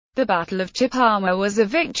The Battle of Chippawa was a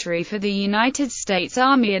victory for the United States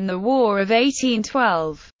Army in the War of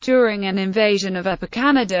 1812, during an invasion of Upper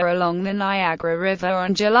Canada along the Niagara River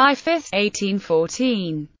on July 5,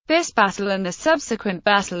 1814. This battle and the subsequent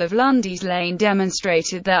Battle of Lundy's Lane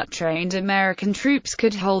demonstrated that trained American troops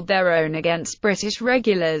could hold their own against British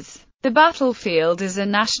regulars. The battlefield is a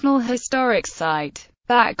National Historic Site.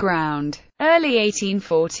 Background: early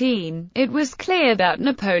 1814, it was clear that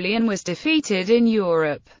Napoleon was defeated in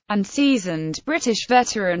Europe, and seasoned British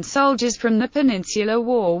veteran soldiers from the Peninsular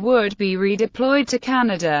War would be redeployed to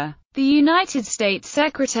Canada. The United States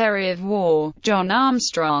Secretary of War, John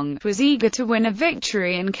Armstrong, was eager to win a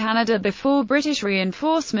victory in Canada before British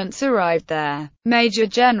reinforcements arrived there. Major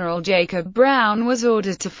General Jacob Brown was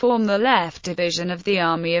ordered to form the Left Division of the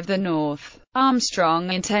Army of the North.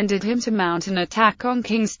 Armstrong intended him to mount an attack on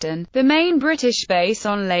Kingston, the main British base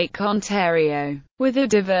on Lake Ontario, with a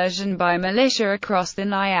diversion by militia across the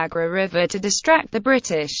Niagara River to distract the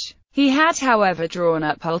British. He had, however, drawn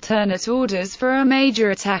up alternate orders for a major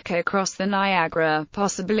attack across the Niagara,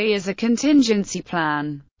 possibly as a contingency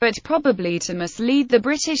plan, but probably to mislead the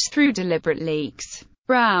British through deliberate leaks.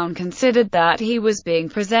 Brown considered that he was being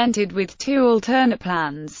presented with two alternate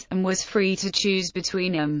plans, and was free to choose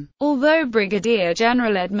between them. Although Brigadier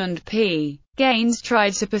General Edmund P. Gaines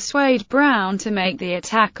tried to persuade Brown to make the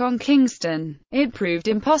attack on Kingston, it proved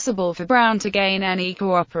impossible for Brown to gain any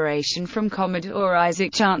cooperation from Commodore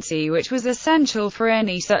Isaac Chauncey, which was essential for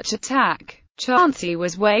any such attack. Chauncey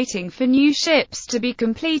was waiting for new ships to be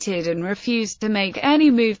completed and refused to make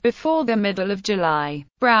any move before the middle of July.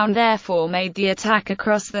 Brown therefore made the attack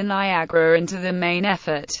across the Niagara into the main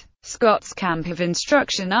effort. Scott's camp of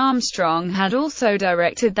instruction. Armstrong had also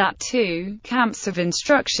directed that two camps of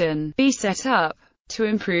instruction be set up to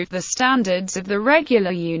improve the standards of the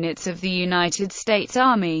regular units of the United States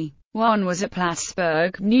Army. One was at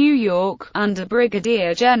Plattsburgh, New York, under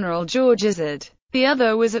Brigadier General George Izard. The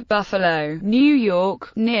other was at Buffalo, New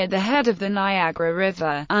York, near the head of the Niagara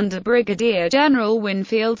River, under Brigadier General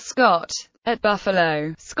Winfield Scott. At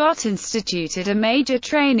Buffalo, Scott instituted a major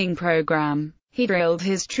training program. He drilled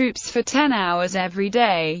his troops for 10 hours every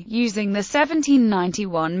day, using the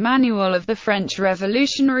 1791 Manual of the French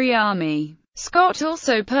Revolutionary Army. Scott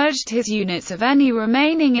also purged his units of any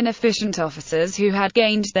remaining inefficient officers who had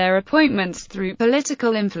gained their appointments through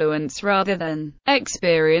political influence rather than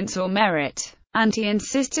experience or merit. And he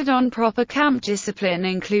insisted on proper camp discipline,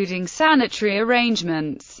 including sanitary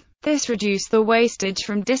arrangements. This reduced the wastage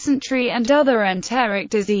from dysentery and other enteric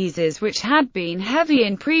diseases which had been heavy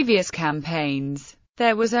in previous campaigns.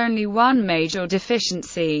 There was only one major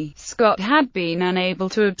deficiency: Scott had been unable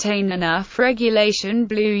to obtain enough regulation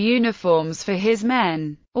blue uniforms for his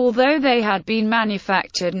men. Although they had been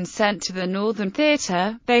manufactured and sent to the Northern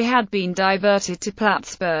Theater, they had been diverted to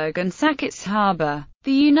Plattsburgh and Sackett's Harbor.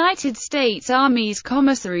 The United States Army's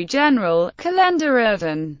Commissary General, Calendar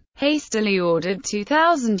Irvin, hastily ordered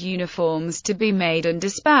 2,000 uniforms to be made and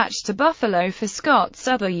dispatched to Buffalo for Scott's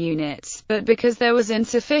other units, but because there was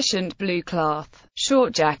insufficient blue cloth,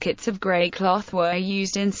 short jackets of gray cloth were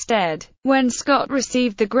used instead. When Scott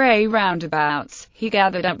received the gray roundabouts, he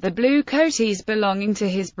gathered up the blue coatees belonging to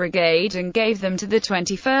his brigade and gave them to the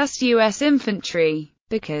 21st U.S. Infantry.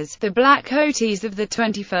 Because the black coatees of the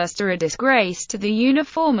 21st are a disgrace to the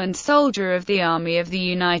uniform and soldier of the Army of the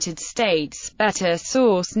United States. Better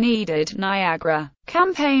source needed. Niagara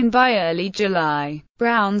campaign. By early July,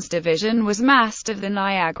 Brown's division was massed at the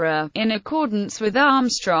Niagara, in accordance with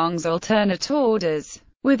Armstrong's alternate orders.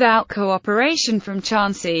 Without cooperation from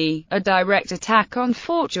Chauncey, a direct attack on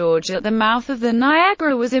Fort George at the mouth of the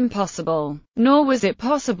Niagara was impossible, nor was it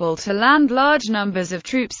possible to land large numbers of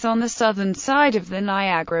troops on the southern side of the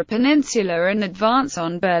Niagara Peninsula and advance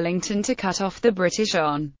on Burlington to cut off the British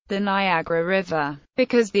on the Niagara River,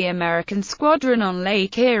 because the American squadron on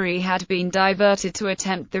Lake Erie had been diverted to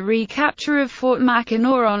attempt the recapture of Fort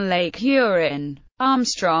Mackinac on Lake Huron.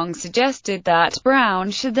 Armstrong suggested that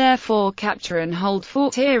Brown should therefore capture and hold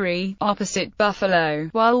Fort Erie, opposite Buffalo,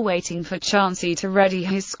 while waiting for Chauncey to ready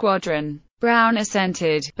his squadron. Brown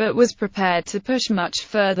assented, but was prepared to push much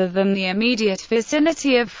further than the immediate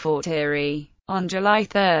vicinity of Fort Erie. On July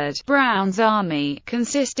 3, Brown's army,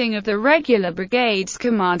 consisting of the regular brigades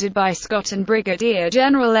commanded by Scott and Brigadier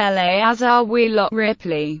General Eleazar Wheelock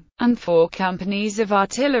Ripley, and 4 companies of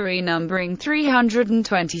artillery numbering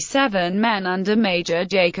 327 men under Major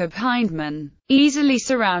Jacob Hindman, easily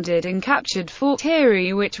surrounded and captured Fort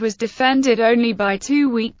Erie, which was defended only by 2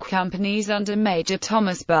 weak companies under Major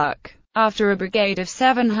Thomas Buck. after a brigade of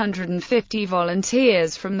 750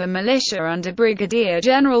 volunteers from the militia under Brigadier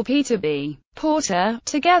General Peter B. Porter,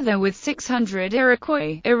 together with 600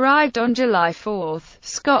 Iroquois, arrived on July 4.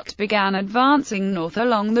 Scott began advancing north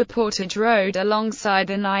along the portage road alongside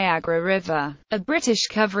the Niagara River. A British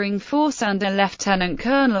covering force under Lieutenant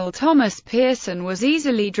Colonel Thomas Pearson was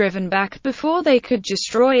easily driven back before they could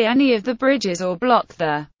destroy any of the bridges or block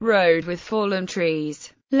the road with fallen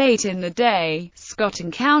trees. Late in the day, Scott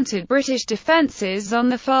encountered British defences on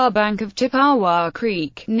the far bank of Chippewa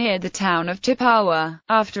Creek, near the town of Chippewa.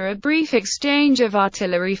 After a brief exchange of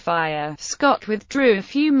artillery fire, Scott withdrew a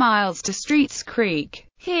few miles to Streets Creek.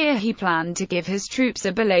 Here he planned to give his troops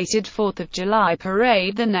a belated 4th of July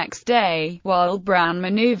parade the next day, while Brown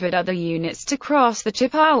maneuvered other units to cross the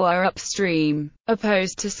Chippewa upstream.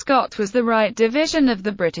 Opposed to Scott was the Right Division of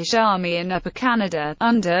the British Army in Upper Canada,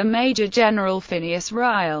 under Major General Phineas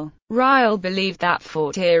Ryle. Ryle believed that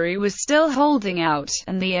Fort Erie was still holding out,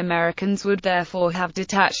 and the Americans would therefore have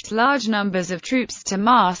detached large numbers of troops to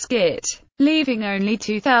mask it, leaving only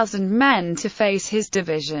 2,000 men to face his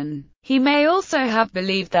division. He may also have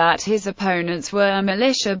believed that his opponents were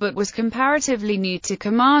militia but was comparatively new to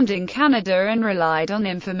commanding Canada and relied on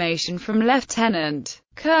information from Lieutenant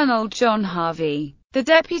Colonel John Harvey, the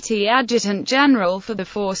Deputy Adjutant General for the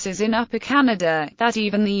forces in Upper Canada, that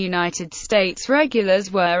even the United States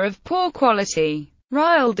regulars were of poor quality.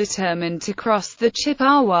 Ryle determined to cross the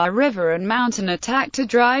Chippewa River and mount an attack to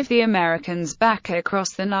drive the Americans back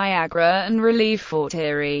across the Niagara and relieve Fort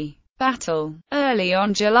Erie. Battle. Early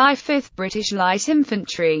on July 5, British light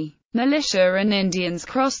infantry, militia and Indians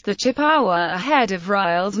crossed the Chippewa ahead of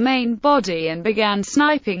Ryle's main body and began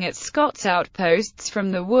sniping at Scott's outposts from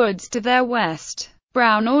the woods to their west.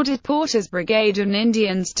 Brown ordered Porter's brigade and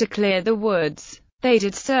Indians to clear the woods. They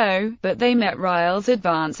did so, but they met Ryle's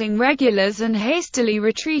advancing regulars and hastily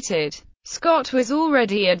retreated. Scott was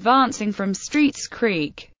already advancing from Streets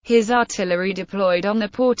Creek. His artillery deployed on the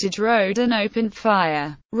portage road and opened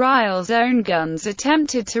fire. Ryle's own guns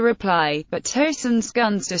attempted to reply, but Towson's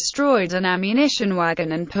guns destroyed an ammunition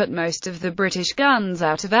wagon and put most of the British guns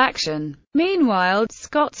out of action. Meanwhile,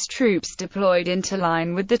 Scott's troops deployed into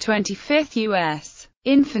line with the 25th U.S.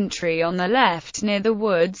 Infantry on the left near the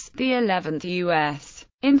woods, the 11th U.S.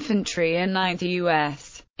 Infantry and 9th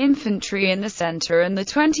U.S. Infantry in the center and the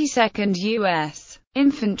 22nd U.S.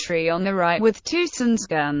 Infantry on the right with Towson's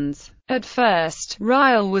guns. At first,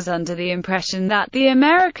 Ryle was under the impression that the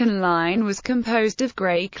American line was composed of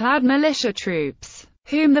grey-clad militia troops,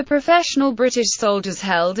 whom the professional British soldiers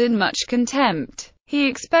held in much contempt. He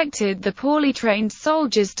expected the poorly trained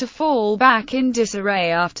soldiers to fall back in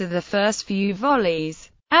disarray after the first few volleys.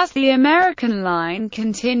 As the American line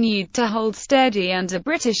continued to hold steady under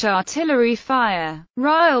British artillery fire,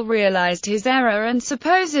 Ryle realized his error and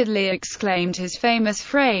supposedly exclaimed his famous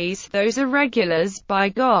phrase, "Those are regulars, by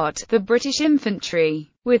God!" The British infantry,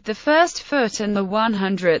 with the 1st Foot and the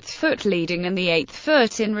 100th Foot leading and the 8th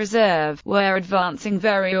Foot in reserve, were advancing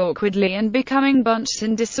very awkwardly and becoming bunched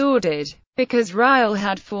and disordered, because Ryle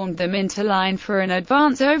had formed them into line for an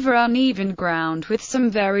advance over uneven ground with some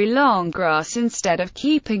very long grass instead of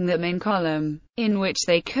keeping them in column, in which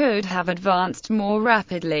they could have advanced more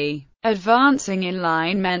rapidly. Advancing in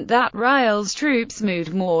line meant that Ryle's troops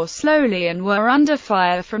moved more slowly and were under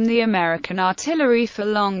fire from the American artillery for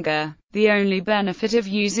longer. The only benefit of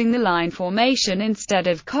using the line formation instead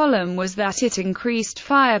of column was that it increased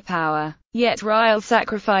firepower. Yet Ryle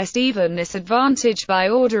sacrificed even this advantage by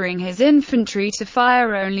ordering his infantry to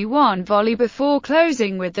fire only one volley before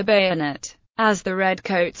closing with the bayonet. As the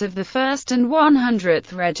redcoats of the 1st and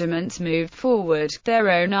 100th Regiments moved forward, their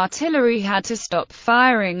own artillery had to stop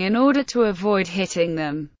firing in order to avoid hitting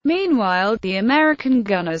them. Meanwhile, the American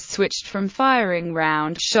gunners switched from firing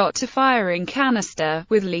round shot to firing canister,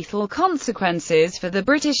 with lethal consequences for the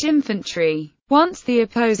British infantry. Once the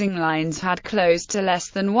opposing lines had closed to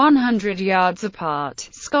less than 100 yards apart,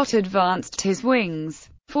 Scott advanced his wings,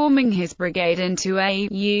 forming his brigade into a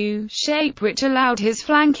U shape which allowed his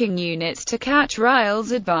flanking units to catch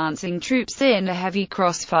Ryle's advancing troops in a heavy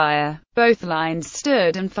crossfire. Both lines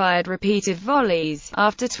stood and fired repeated volleys.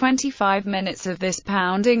 After 25 minutes of this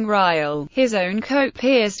pounding, Ryle, his own coat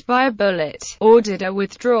pierced by a bullet, ordered a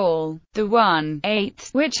withdrawal. The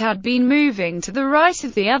 1/8th, which had been moving to the right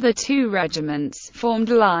of the other two regiments, formed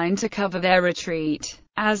line to cover their retreat.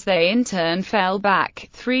 As they in turn fell back,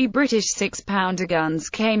 3 British 6-pounder guns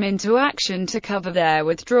came into action to cover their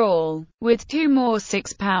withdrawal, with 2 more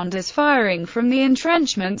 6-pounders firing from the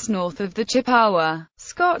entrenchments north of the Chippewa.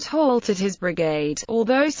 Scott halted his brigade,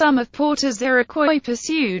 although some of Porter's Iroquois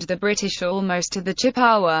pursued the British almost to the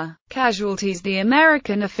Chippewa. Casualties. The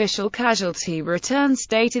American official casualty return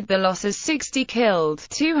stated the losses 60 killed,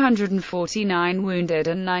 249 wounded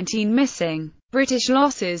and 19 missing. British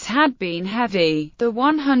losses had been heavy. The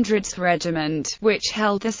 100th Regiment, which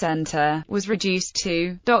held the centre, was reduced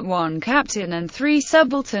to 1 captain and 3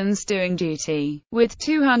 subalterns doing duty, with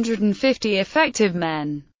 250 effective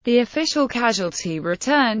men. The official casualty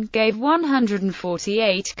return gave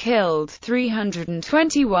 148 killed,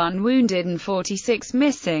 321 wounded and 46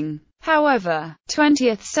 missing. However,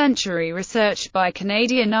 20th century research by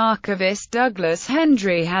Canadian archivist Douglas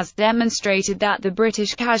Hendry has demonstrated that the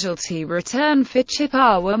British casualty return for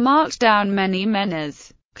Chippewa marked down many men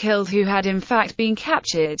as killed who had in fact been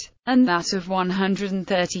captured, and that of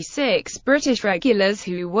 136 British regulars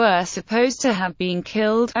who were supposed to have been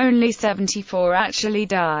killed, only 74 actually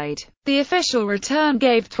died. The official return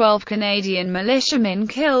gave 12 Canadian militiamen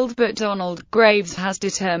killed, but Donald Graves has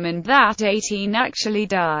determined that 18 actually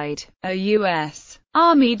died. A U.S.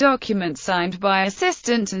 Army document signed by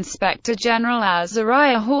Assistant Inspector General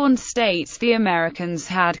Azariah Horn states the Americans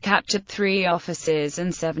had captured 3 officers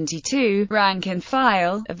and 72 rank and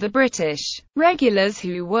file of the British regulars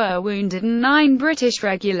who were wounded and 9 British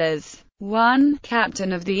regulars, 1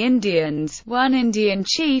 captain of the Indians, 1 Indian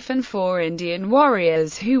chief and 4 Indian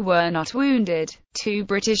warriors who were not wounded. 2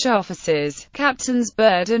 British officers, Captains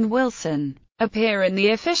Byrd and Wilson, appear in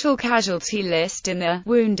the official casualty list in the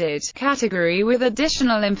wounded category, with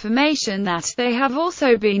additional information that they have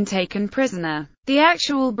also been taken prisoner. The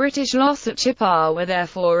actual British loss at Chippewa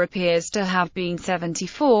therefore appears to have been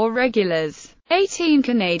 74 regulars, 18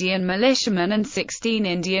 Canadian militiamen and 16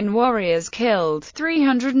 Indian warriors killed,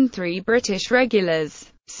 303 British regulars,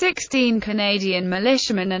 16 Canadian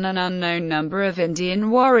militiamen and an unknown number of Indian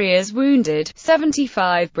warriors wounded,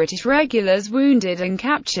 75 British regulars wounded and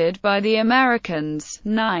captured by the Americans,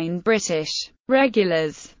 9 British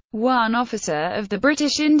regulars, 1 officer of the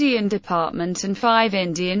British Indian Department and 5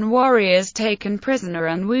 Indian warriors taken prisoner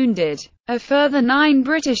and wounded. A further 9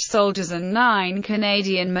 British soldiers and 9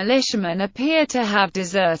 Canadian militiamen appear to have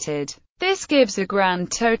deserted. This gives a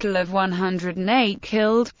grand total of 108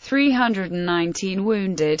 killed, 319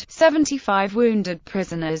 wounded, 75 wounded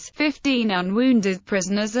prisoners, 15 unwounded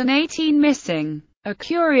prisoners and 18 missing. A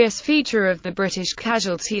curious feature of the British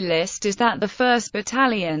casualty list is that the 1st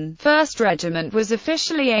Battalion, 1st Regiment was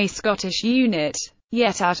officially a Scottish unit.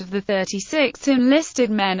 Yet out of the 36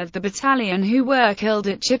 enlisted men of the battalion who were killed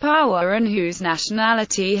at Chippewa and whose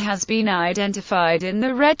nationality has been identified in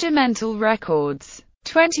the regimental records,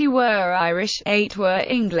 20 were Irish, 8 were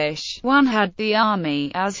English, 1 had the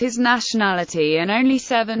army as his nationality and only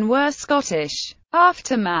 7 were Scottish.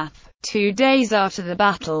 Aftermath. 2 days after the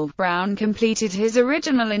battle, Brown completed his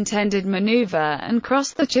original intended maneuver and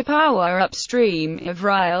crossed the Chippewa upstream of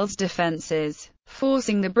Ryall's defences,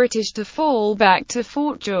 forcing the British to fall back to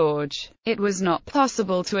Fort George. It was not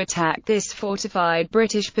possible to attack this fortified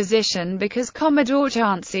British position because Commodore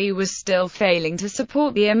Chauncey was still failing to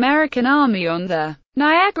support the American army on the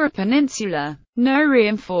Niagara Peninsula. No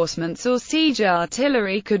reinforcements or siege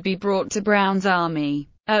artillery could be brought to Brown's army.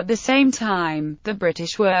 At the same time, the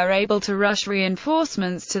British were able to rush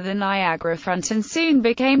reinforcements to the Niagara front and soon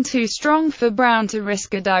became too strong for Brown to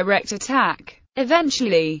risk a direct attack.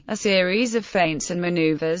 Eventually, a series of feints and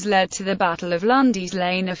maneuvers led to the Battle of Lundy's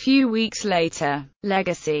Lane a few weeks later.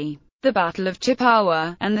 Legacy. The Battle of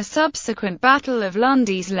Chippawa, and the subsequent Battle of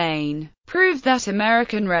Lundy's Lane, proved that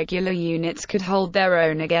American regular units could hold their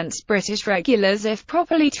own against British regulars if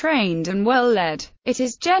properly trained and well led. It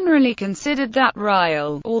is generally considered that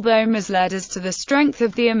Ryall, although misled as to the strength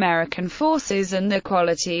of the American forces and their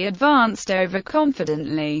quality, advanced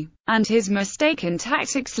overconfidently, and his mistaken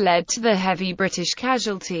tactics led to the heavy British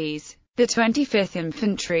casualties. The 25th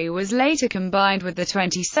Infantry was later combined with the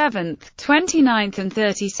 27th, 29th and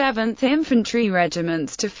 37th Infantry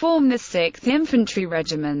Regiments to form the 6th Infantry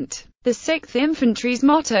Regiment. The 6th Infantry's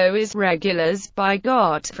motto is "Regulars, by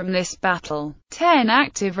God." From this battle, 10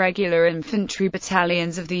 active regular infantry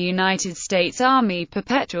battalions of the United States Army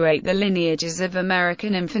perpetuate the lineages of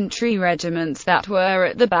American infantry regiments that were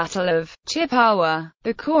at the Battle of Chippawa.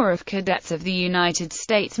 The Corps of Cadets of the United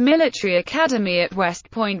States Military Academy at West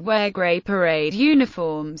Point wear gray parade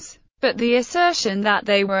uniforms, but the assertion that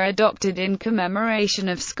they were adopted in commemoration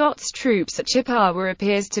of Scott's troops at Chippewa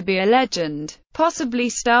appears to be a legend, possibly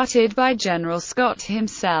started by General Scott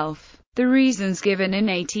himself. The reasons given in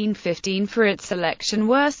 1815 for its selection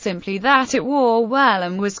were simply that it wore well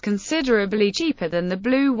and was considerably cheaper than the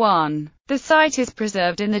blue one. The site is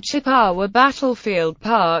preserved in the Chippewa Battlefield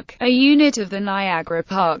Park, a unit of the Niagara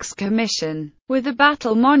Parks Commission, with a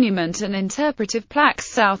battle monument and interpretive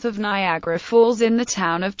plaques south of Niagara Falls in the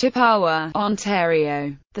town of Chippewa,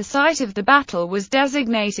 Ontario. The site of the battle was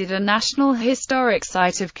designated a National Historic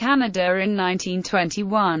Site of Canada in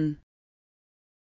 1921.